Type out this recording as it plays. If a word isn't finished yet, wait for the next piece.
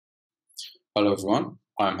Hello everyone,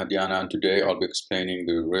 I'm Hadiana and today I'll be explaining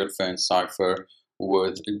the real-fence cipher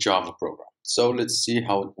with a Java program. So let's see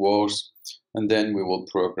how it works and then we will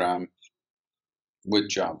program with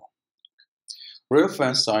Java.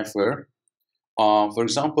 Real-fence cipher, for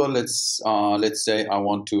example, let's say I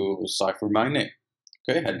want to cipher my name,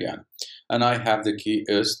 okay, Hadiana, and I have the key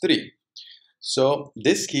is 3. So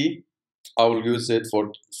this key, I will use it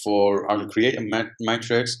I'll create a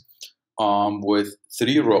matrix with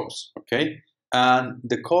 3 rows, okay? And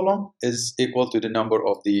the column is equal to the number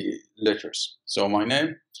of the letters. So my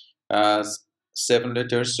name has 7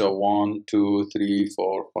 letters, so 1, 2, 3,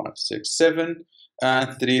 4, 5, 6, 7,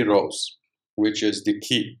 and 3 rows, which is the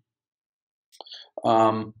key.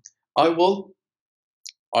 Um, I will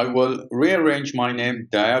rearrange my name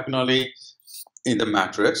diagonally in the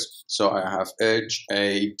matrix. So I have Hadiana,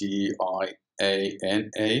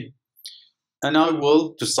 and I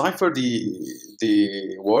will, to cipher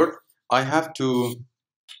the word, I have to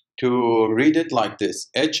read it like this: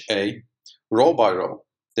 HA, row by row,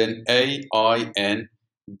 then AINDA,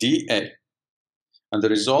 and the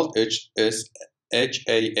result is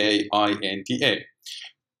HAAINDA.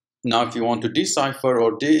 Now, if you want to decipher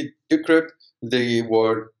or decrypt the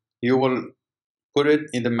word, you will put it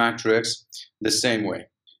in the matrix the same way.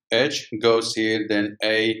 H goes here, then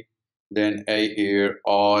A here,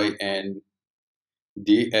 I, and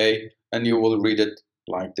DA, and you will read it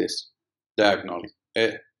like this, diagonally.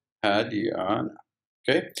 Hadiana.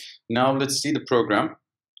 Okay, now let's see the program.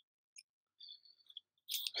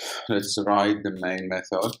 Let's write the main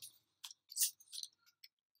method,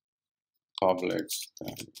 public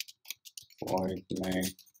void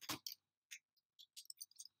main.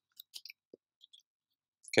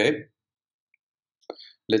 Okay,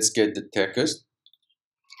 let's get the text.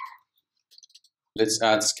 Let's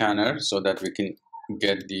add scanner so that we can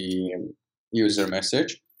get the user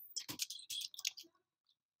message.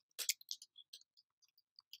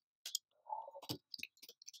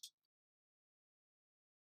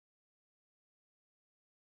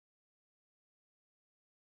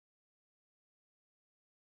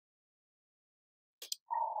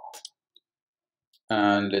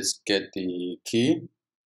 And let's get the key.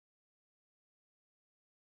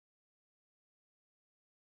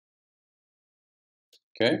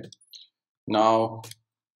 Okay, now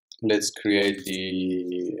let's create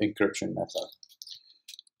the encryption method.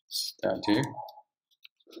 Static.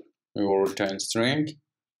 We will return string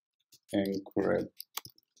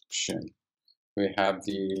encryption. We have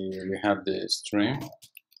the string,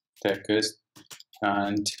 text,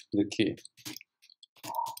 and the key.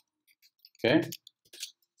 Okay,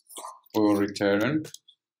 we will return.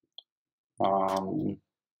 We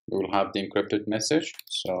will have the encrypted message.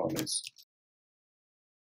 So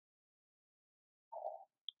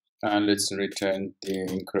let's return the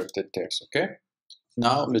encrypted text. Okay.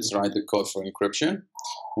 Now let's write the code for encryption.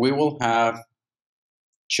 We will have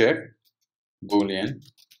check, boolean,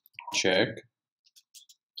 check.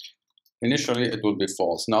 Initially it will be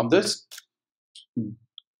false. Now this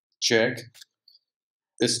check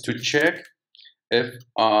is to check if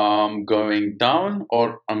I'm going down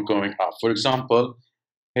or I'm going up. For example,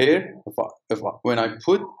 here, when I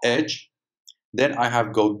put edge, then I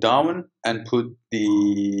have go down and put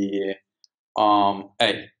the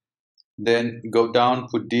A. Then go down,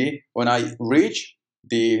 put D. When I reach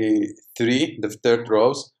the third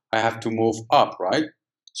rows, I have to move up, right?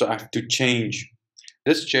 So I have to change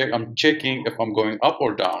this check. I'm checking if I'm going up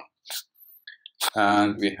or down.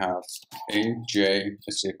 And we have int j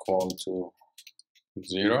is equal to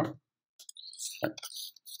 0.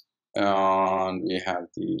 And we have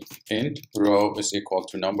the int row is equal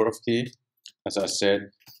to number of key, as I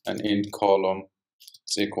said, and int column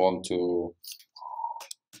is equal to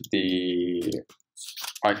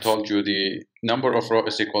I told you the number of row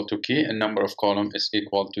is equal to key and number of column is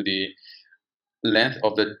equal to the length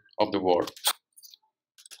of the word.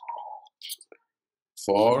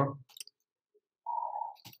 For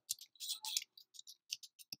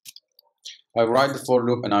I write the for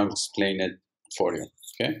loop and I will explain it for you.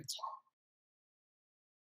 Okay.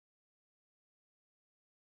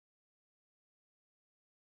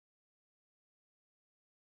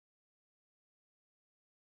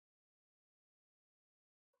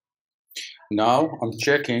 Now I'm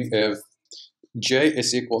checking if j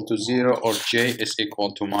is equal to 0 or j is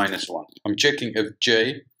equal to -1. I'm checking if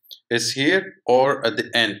j is here or at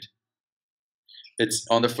the end. It's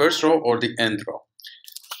on the first row or the end row.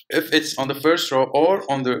 If it's on the first row or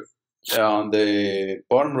on the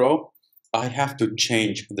bottom row, I have to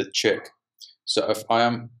change the check. So if I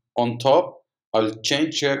am on top, I'll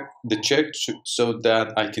change the check so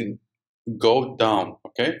that I can go down.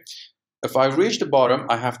 Okay. If I reach the bottom,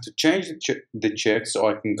 I have to change the check so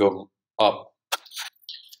I can go up.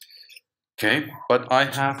 Okay, but I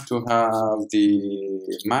have to have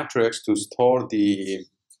the matrix to store the,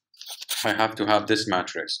 I have to have this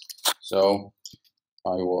matrix. So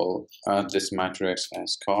I will add this matrix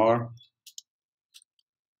as car.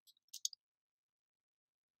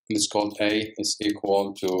 Let's call A is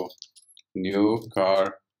equal to new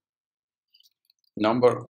car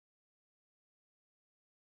number.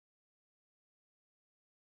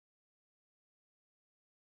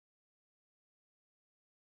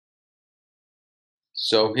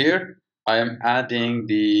 So here I am adding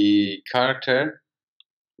the character,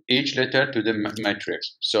 each letter to the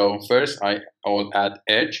matrix. So first I will add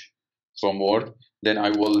edge from word, then I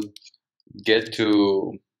will get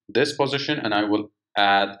to this position and I will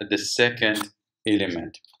add the second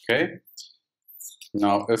element. Okay,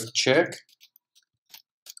 now if check,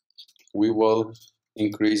 we will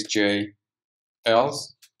increase J,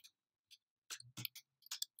 else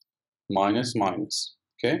minus minus.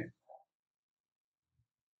 Okay,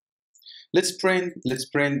 let's print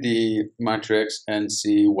the matrix and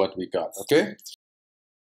see what we got. Okay,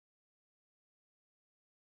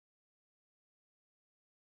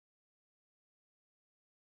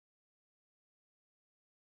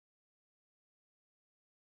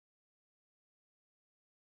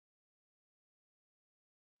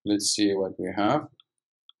 let's see what we have.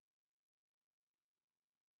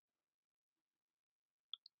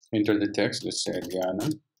 Enter the text, let's say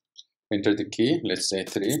hadiana. Enter the key, let's say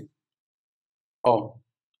 3. Oh,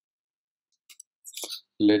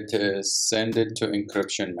 let us send it to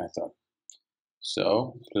encryption method.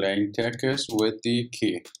 So plain text with the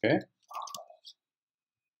key. Okay,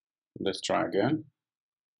 let's try again.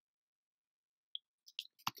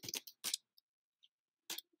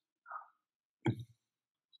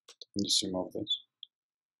 Just remove this.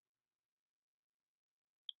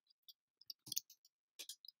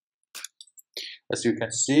 As you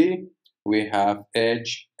can see, we have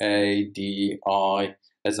edge A, D, I,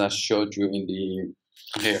 as I showed you in the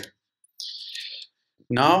here.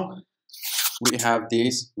 Now we have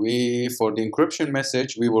these. For the encryption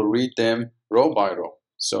message, we will read them row by row.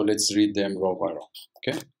 So let's read them row by row.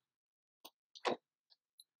 Okay.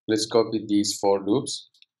 Let's copy these 4 loops.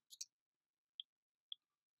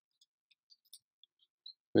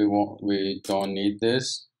 We don't need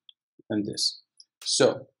this and this.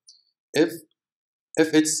 So if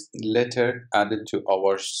it's letter added to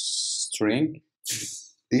our string,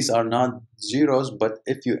 these are not zeros, but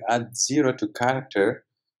if you add 0 to character,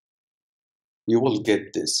 you will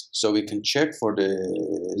get this. So we can check for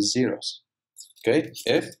the zeros. Okay,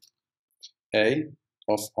 if a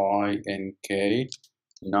of I and k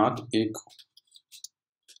not equal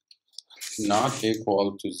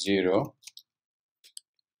to 0,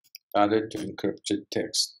 added to encrypted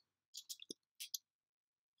text.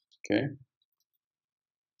 Okay.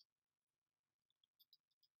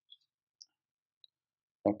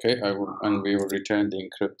 Okay, and we will return the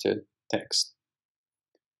encrypted text.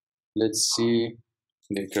 Let's see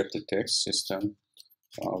the encrypted text system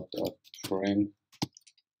dot print.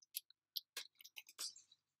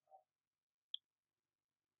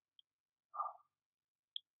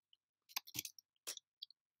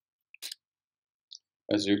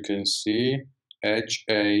 As you can see,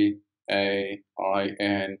 HAAINDA.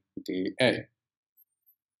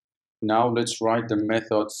 Now let's write the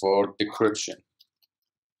method for decryption.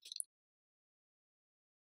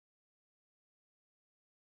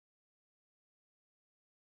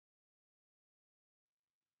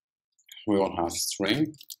 We will have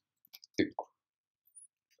string decrypted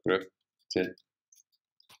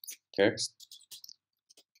text.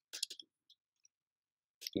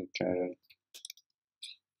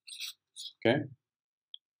 Okay.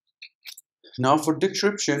 Now for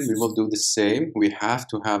decryption, we will do the same. We have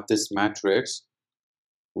to have this matrix.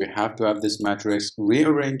 We have to have this matrix,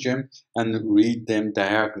 rearrange them, and read them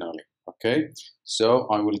diagonally. Okay. So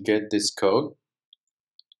I will get this code.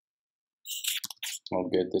 I'll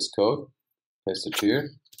get this code, paste it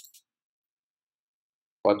here.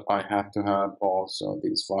 But I have to have also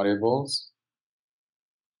these variables.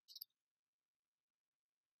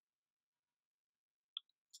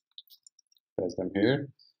 Paste them here.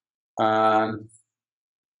 And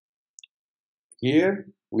here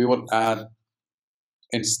we will add,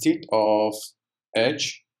 instead of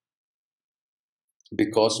edge,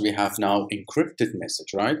 because we have now encrypted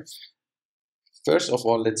message, right? First of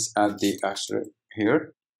all, let's add the asterisk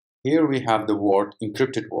here. Here we have the word,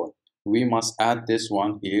 encrypted word. We must add this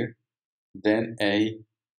one here, then a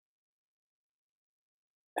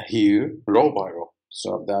here, row by row.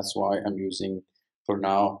 So that's why I'm using, for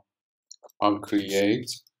now, I'll create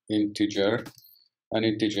integer, an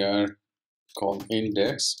integer called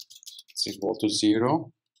index is equal to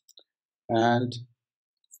 0, and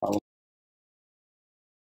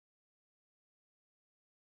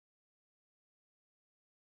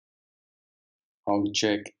I'll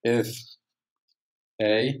check if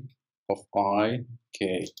a of I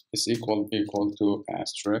k is equal to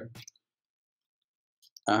asterisk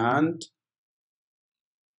and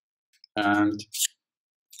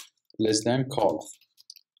less than colon.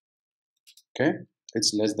 Okay,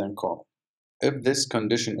 it's less than colon. If this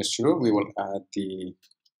condition is true, we will add the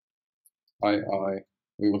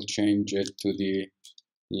we will change it to the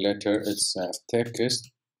letter itself,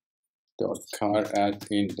 text dot char add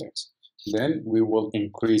index. Then we will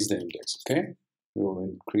increase the index. Okay, we will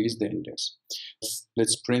increase the index.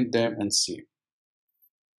 Let's print them and see.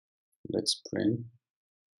 Let's print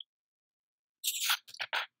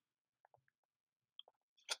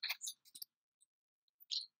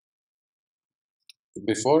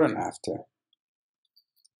before and after.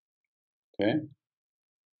 Okay,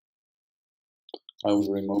 I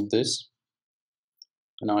will remove this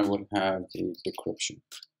and I will have the decryption.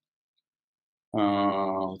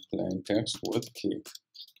 Plain text with key.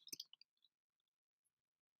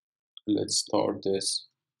 Let's store this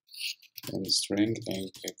in string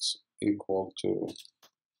index equal to.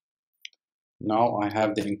 Now I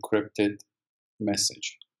have the encrypted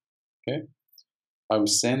message. Okay, I will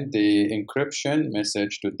send the encryption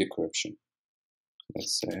message to decryption.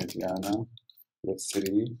 Let's say hadiana with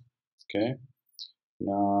 3. Okay,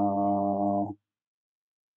 now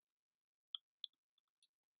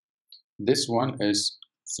this one is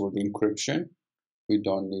for the encryption. We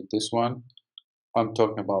don't need this one. I'm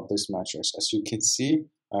talking about this matrix. As you can see,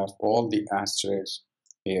 I have all the asterisks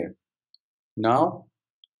here. Now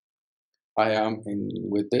I am in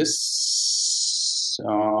with this.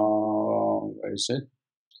 Where is it?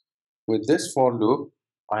 With this for loop,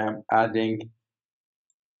 I am adding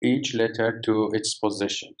each letter to its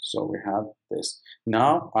position. So we have this.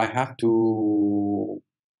 Now I have to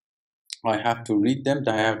read them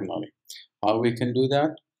diagonally. How we can do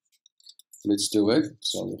that? Let's do it.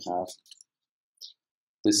 So we have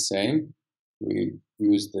the same. We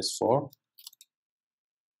use this for,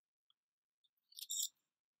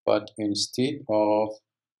 but instead of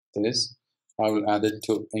this, I will add it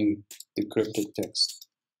to decrypted text.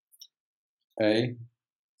 A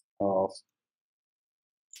of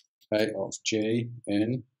j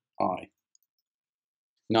in I.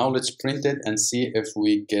 Now let's print it and see if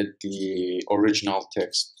we get the original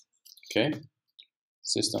text. Okay,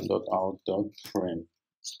 system.out.print.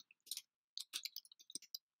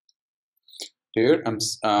 Here I'm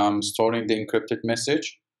storing the encrypted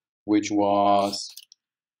message, which was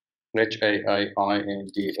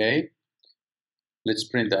HAIINDA. Let's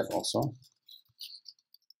print that also.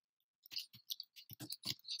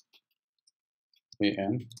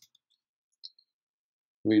 AN.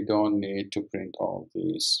 We don't need to print all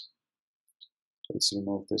these. Let's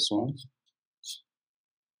remove this one.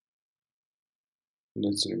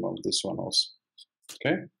 Let's remove this one also.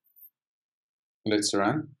 Okay. Let's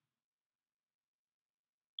run.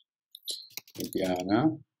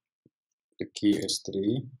 Hadiana. The key is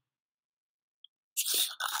 3.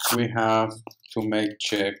 We have to make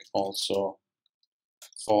check also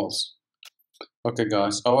false. Okay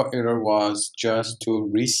guys, our error was just to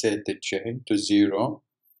reset the j to 0.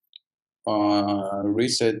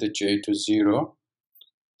 Reset the j to 0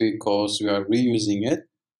 because we are reusing it,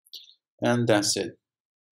 and that's it.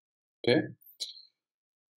 Okay,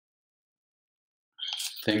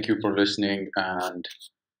 thank you for listening, and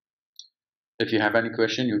if you have any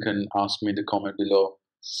question you can ask me in the comment below.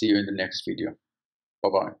 See you in the next video. Bye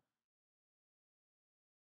bye.